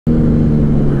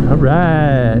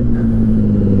Alright.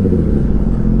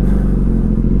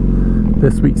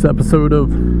 This week's episode of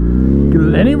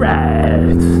Glenny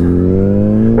Rides.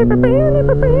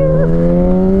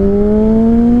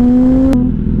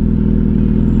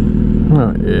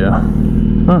 Oh yeah.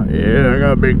 Oh yeah, I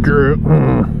got a big truck.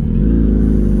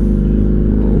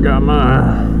 Got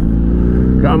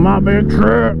my big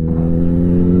truck.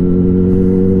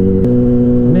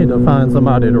 Need to find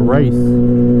somebody to race.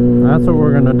 That's what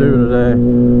we're gonna do today.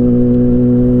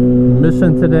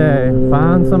 Mission today,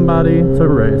 find somebody to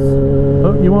race.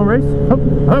 Oh, you wanna race? Oh,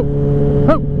 oh,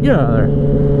 oh, get out of there.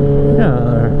 Get out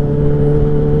of there.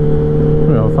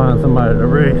 We're gonna find somebody to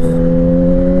race.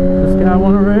 This guy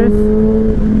wanna race?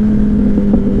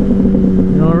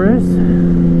 You wanna race?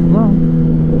 Come on.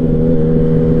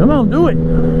 Come on, do it.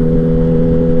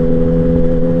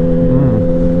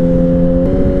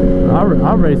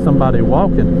 I'll race somebody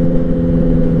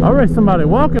walking. I'll race somebody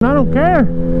walking, I don't care.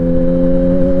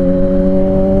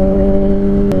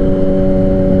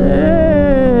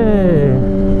 Hey!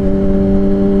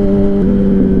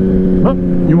 Oh,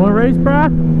 you want to race, Bri?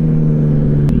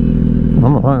 I'm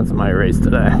gonna find somebody to race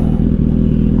today.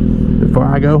 Before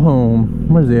I go home.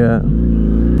 Where's he at?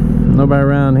 Nobody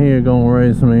around here gonna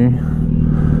race me.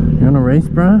 You wanna race,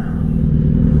 Bri?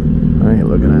 I ain't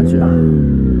looking at you.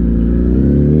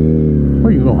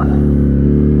 Where you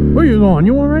going? Where you going?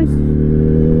 You want to race?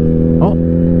 Oh,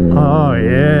 oh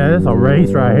yeah, that's a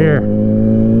race right here.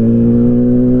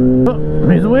 Oh,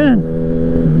 he's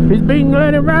winning. He's beating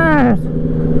Glenny Rides.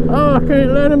 Oh, I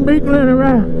can't let him beat Glenny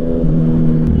Rides.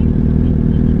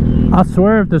 I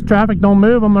swear, if this traffic don't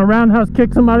move, I'm gonna roundhouse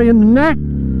kick somebody in the neck.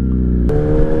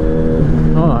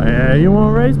 Oh yeah, you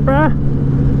want to race, bro?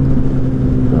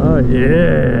 Oh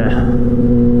yeah.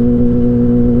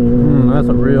 That's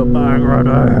a real bike right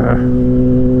there.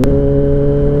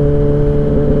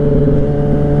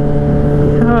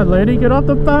 God, lady, get off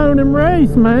the phone and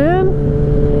race, man.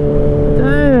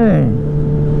 Dang.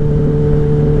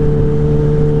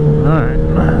 Alright,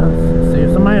 let's see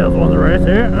if somebody else wants to race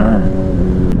here.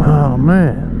 Oh,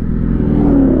 man.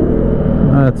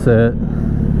 That's it.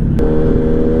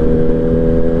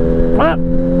 Oh,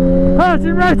 oh,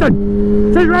 she's racing!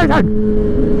 She's racing!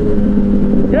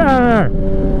 Get out of there!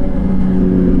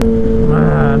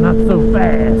 Not so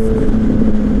fast.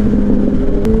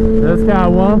 This guy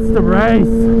wants to race.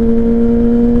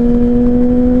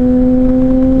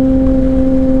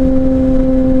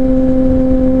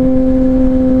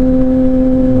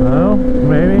 Well,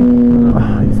 maybe.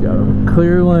 Oh, he's got a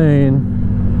clear lane.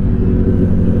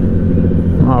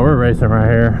 Oh, we're racing right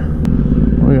here.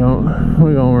 We're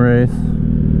gonna race.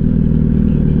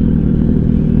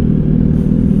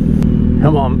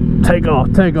 Come on, take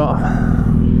off, take off.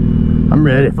 I'm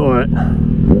ready for it.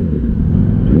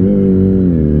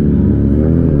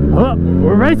 Oh,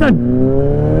 we're racing!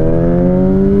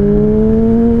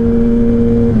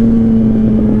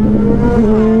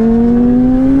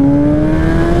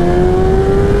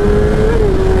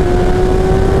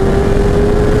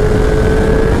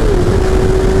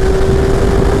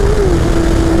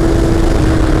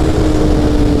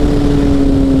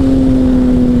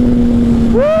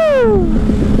 Woo!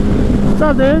 What's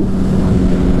up, dude?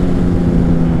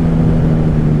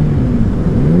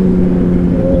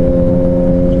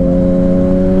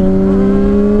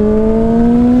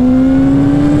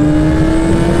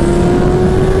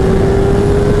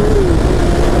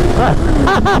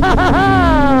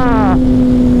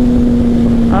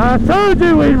 I told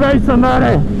you we'd race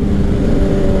somebody.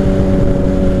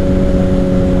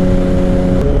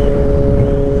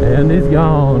 And he's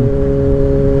gone.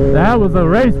 That was a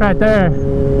race right there.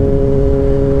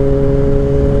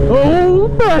 Oh,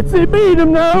 Betsy beat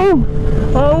him though.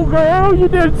 Oh girl, you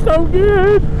did so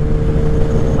good.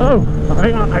 Oh,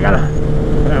 hang on, I gotta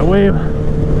wave.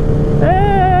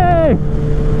 Hey!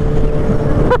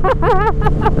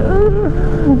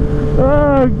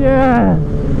 Oh yeah.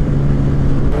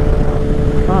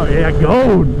 Oh yeah,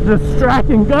 gold. Just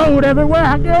striking gold everywhere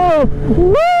I go.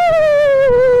 Woo!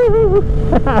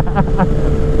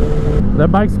 That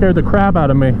bike scared the crap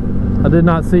out of me. I did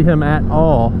not see him at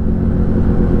all.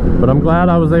 But I'm glad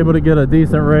I was able to get a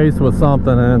decent race with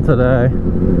something in today. I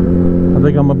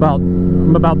think I'm about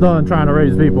done trying to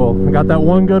race people. I got that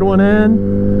one good one in,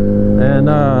 and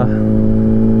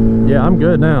yeah, I'm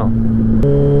good now.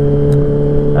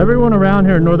 Everyone around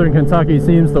here in northern Kentucky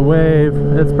seems to wave.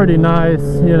 It's pretty nice,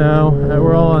 you know.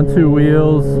 We're all on two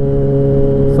wheels.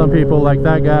 Some people like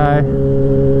that guy,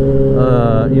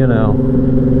 you know,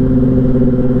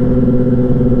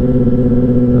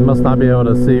 they must not be able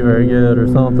to see very good or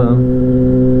something.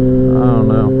 I don't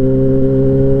know.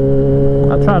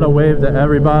 I try to wave to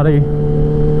everybody,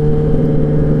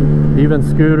 even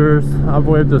scooters. I've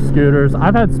waved to scooters.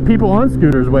 I've had people on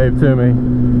scooters wave to me.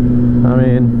 I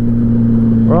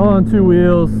mean, we're all on two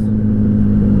wheels.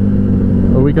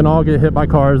 We can all get hit by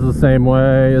cars the same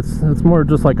way. It's more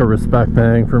just like a respect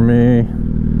thing for me.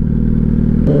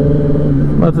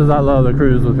 Much as I love to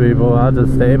cruise with people, I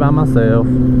just stay by myself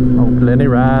on Glenny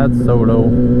rides solo.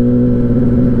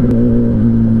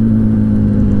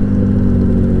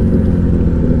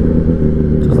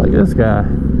 Just like this guy.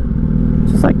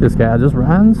 Just like this guy, just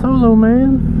riding solo,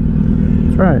 man.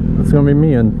 That's right. That's gonna be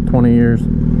me in 20 years.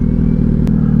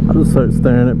 I just start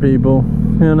staring at people,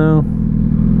 you know.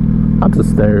 I'll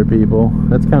just stare at people.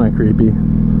 That's kind of creepy.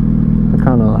 I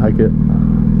kind of like it.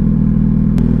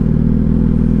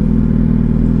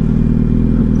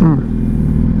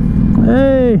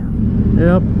 Hey!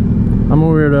 Yep, I'm a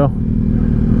weirdo.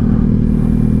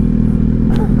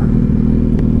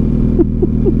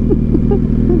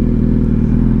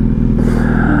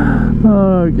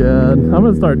 Oh God, I'm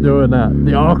gonna start doing that.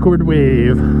 The awkward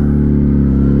wave.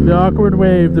 The awkward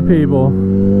wave to people.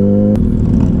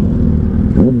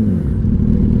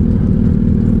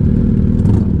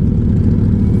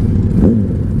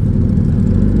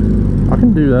 I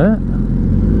can do that.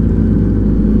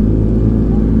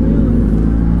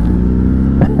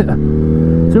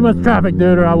 Too much traffic,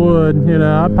 dude, or I would. You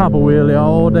know, I'd pop a wheelie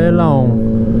all day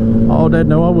long. All day.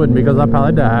 No, I wouldn't, because I'd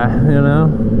probably die. You know,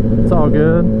 it's all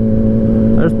good.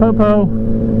 There's Popo.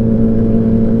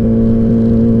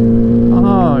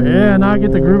 Oh yeah, now I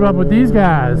get to groove up with these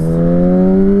guys.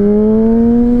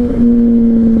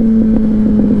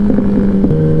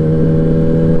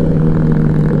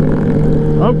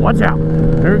 Oh, watch out!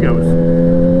 There it goes.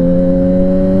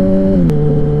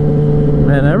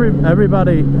 Man,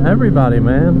 everybody,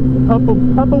 man. Papa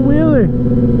wheelie,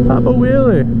 Papa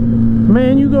wheelie.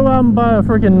 Man, you go out and buy a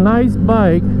freaking nice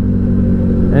bike,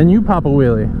 and you pop a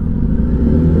wheelie.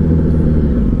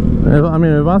 I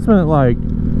mean, if I spent like,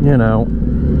 you know,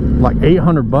 like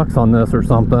 $800 on this or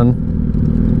something,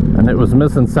 and it was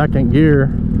missing second gear,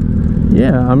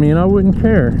 yeah, I mean, I wouldn't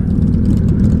care.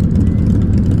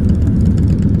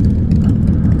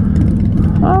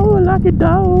 Oh, lucky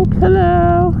dog,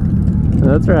 hello.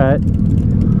 That's right.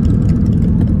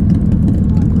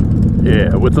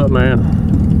 Yeah, what's up, man?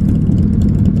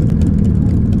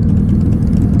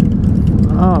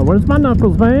 Oh, where's my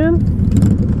knuckles, man?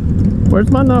 Where's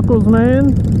my knuckles,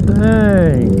 man?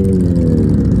 Dang.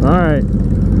 Alright.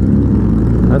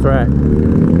 That's right.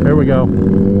 There we go.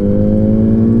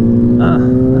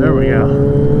 There we go.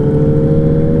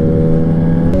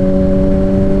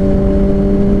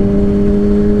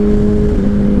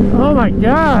 Oh my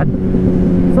God!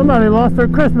 Somebody lost their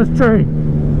Christmas tree.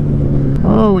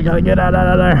 Oh, we gotta get out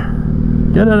of there.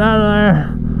 Get it out of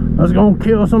there. That's gonna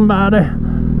kill somebody.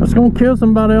 That's gonna kill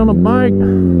somebody on a bike.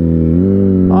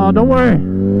 Oh, don't worry.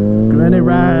 Glenny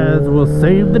rides will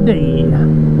save the day.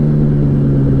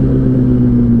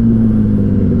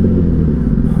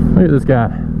 Look at this guy.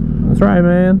 That's right,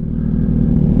 man.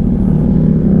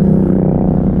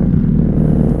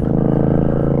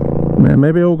 Man,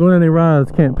 maybe old Glenny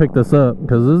rides can't pick this up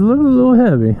because this looks a little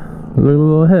heavy. It looks a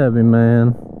little heavy,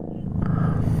 man.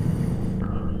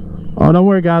 Oh, don't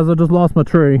worry, guys. I just lost my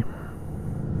tree.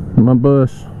 My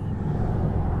bush.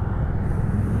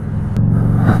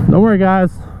 Don't worry,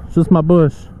 guys. It's just my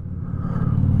bush.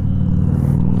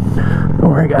 Don't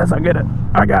worry, guys. I get it.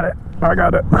 I got it. I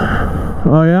got it.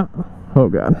 Oh, yeah? Oh,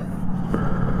 God.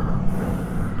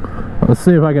 Let's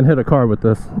see if I can hit a car with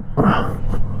this.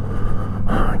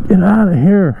 Get out of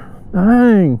here.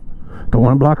 Dang. Don't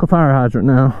want to block a fire hydrant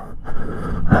now.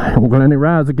 I won't go any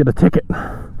rides to get a ticket.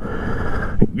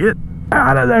 Get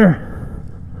out of there.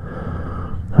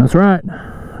 That's right.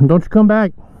 Don't you come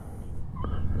back.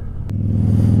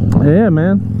 Yeah,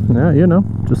 man. Yeah, you know,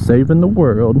 just saving the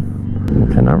world.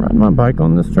 Can I ride my bike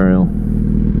on this trail?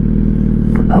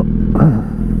 Oh.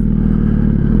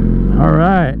 All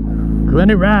right.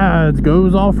 Glenny Rides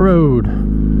goes off-road.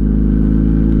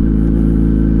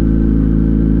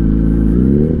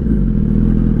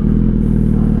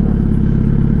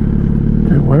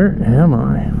 Dude, where am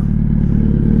I?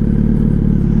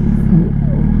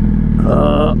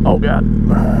 Oh God.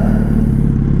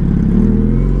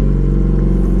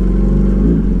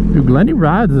 Dude, Glenny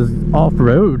Rides is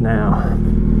off-road now.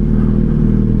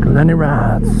 Glenny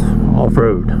Rides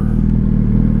off-road.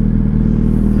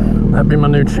 That'd be my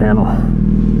new channel.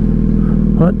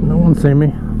 What? No one see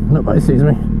me. Nobody sees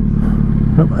me.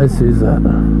 Nobody sees that.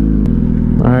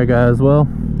 Alright guys, well,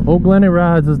 old Glenny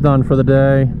Rides is done for the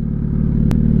day.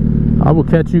 I will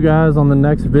catch you guys on the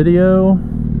next video.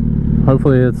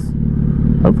 Hopefully it's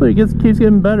hopefully it keeps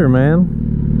getting better,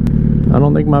 man. I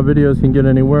don't think my videos can get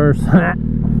any worse. But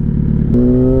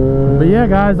yeah,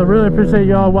 guys, I really appreciate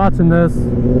y'all watching this.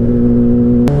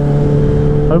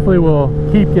 Hopefully we'll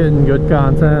keep getting good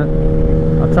content.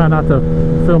 I try not to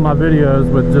fill my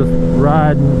videos with just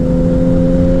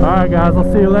riding. Alright guys,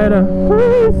 I'll see you later.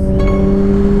 Peace!